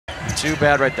Too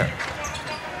bad right there.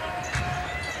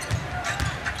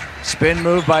 Spin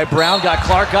move by Brown, got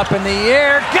Clark up in the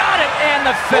air, got it, and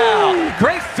the foul. Ooh.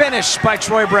 Great finish by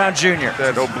Troy Brown Jr.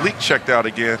 That oblique checked out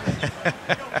again.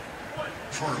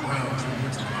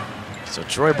 So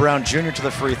Troy Brown Jr. to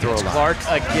the free throw line. Clark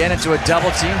again into a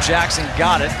double team. Jackson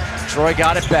got it. Troy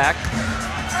got it back.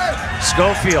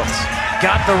 Schofield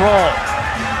got the roll.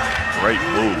 Great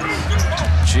move.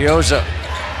 Chiozza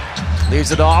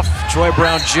leaves it off. Troy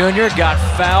Brown Jr. got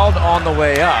fouled on the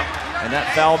way up. And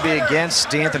that foul will be against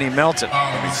D'Anthony Melton.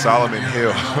 I mean, Solomon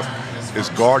Hill is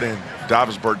guarding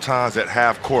Davis Bertans at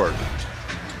half court.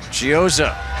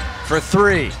 Chiozza for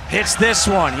three. Hits this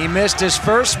one. He missed his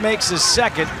first, makes his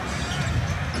second.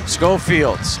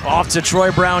 Schofield's off to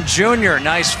Troy Brown Jr.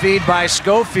 Nice feed by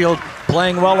Schofield,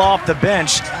 playing well off the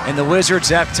bench, and the Wizards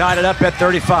have tied it up at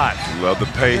 35. Love the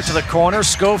pace. To the corner,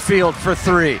 Schofield for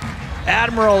three.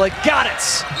 Admiral got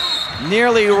it.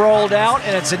 Nearly rolled out,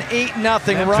 and it's an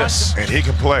 8-0 Russ. And he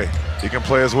can play. He can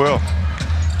play as well.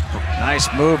 Nice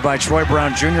move by Troy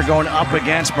Brown Jr. going up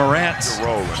against Morant.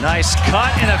 Nice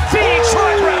cut and a feed.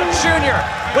 Troy Brown Jr.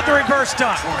 with the reverse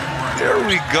dunk. There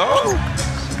we go.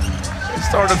 He's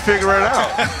starting to figure it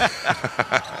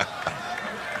out.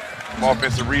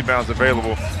 Offensive rebounds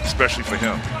available, especially for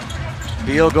him.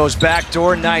 Beal goes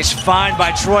backdoor. Nice find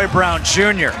by Troy Brown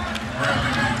Jr.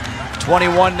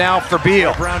 21 now for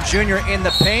Beal. Brown Jr. in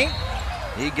the paint.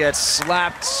 He gets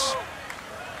slapped.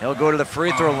 He'll go to the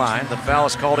free throw line. The foul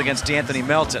is called against D'Anthony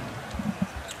Melton.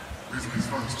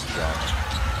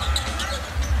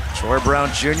 Troy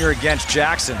Brown Jr. against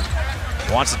Jackson.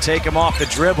 Wants to take him off the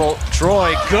dribble.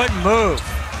 Troy, good move.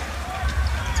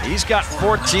 He's got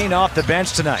 14 off the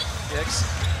bench tonight.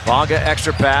 Bonga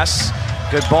extra pass.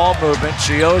 Good ball movement.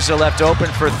 Chiozza left open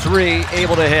for three,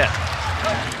 able to hit.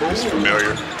 He's familiar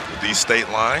with these state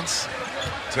lines.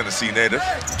 Tennessee native.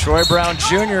 Troy Brown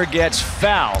Jr. gets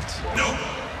fouled.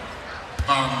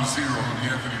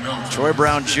 Troy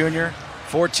Brown Jr.,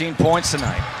 14 points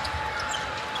tonight.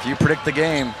 If you predict the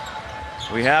game,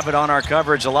 we have it on our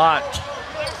coverage a lot.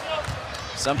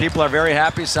 Some people are very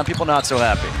happy, some people not so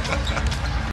happy.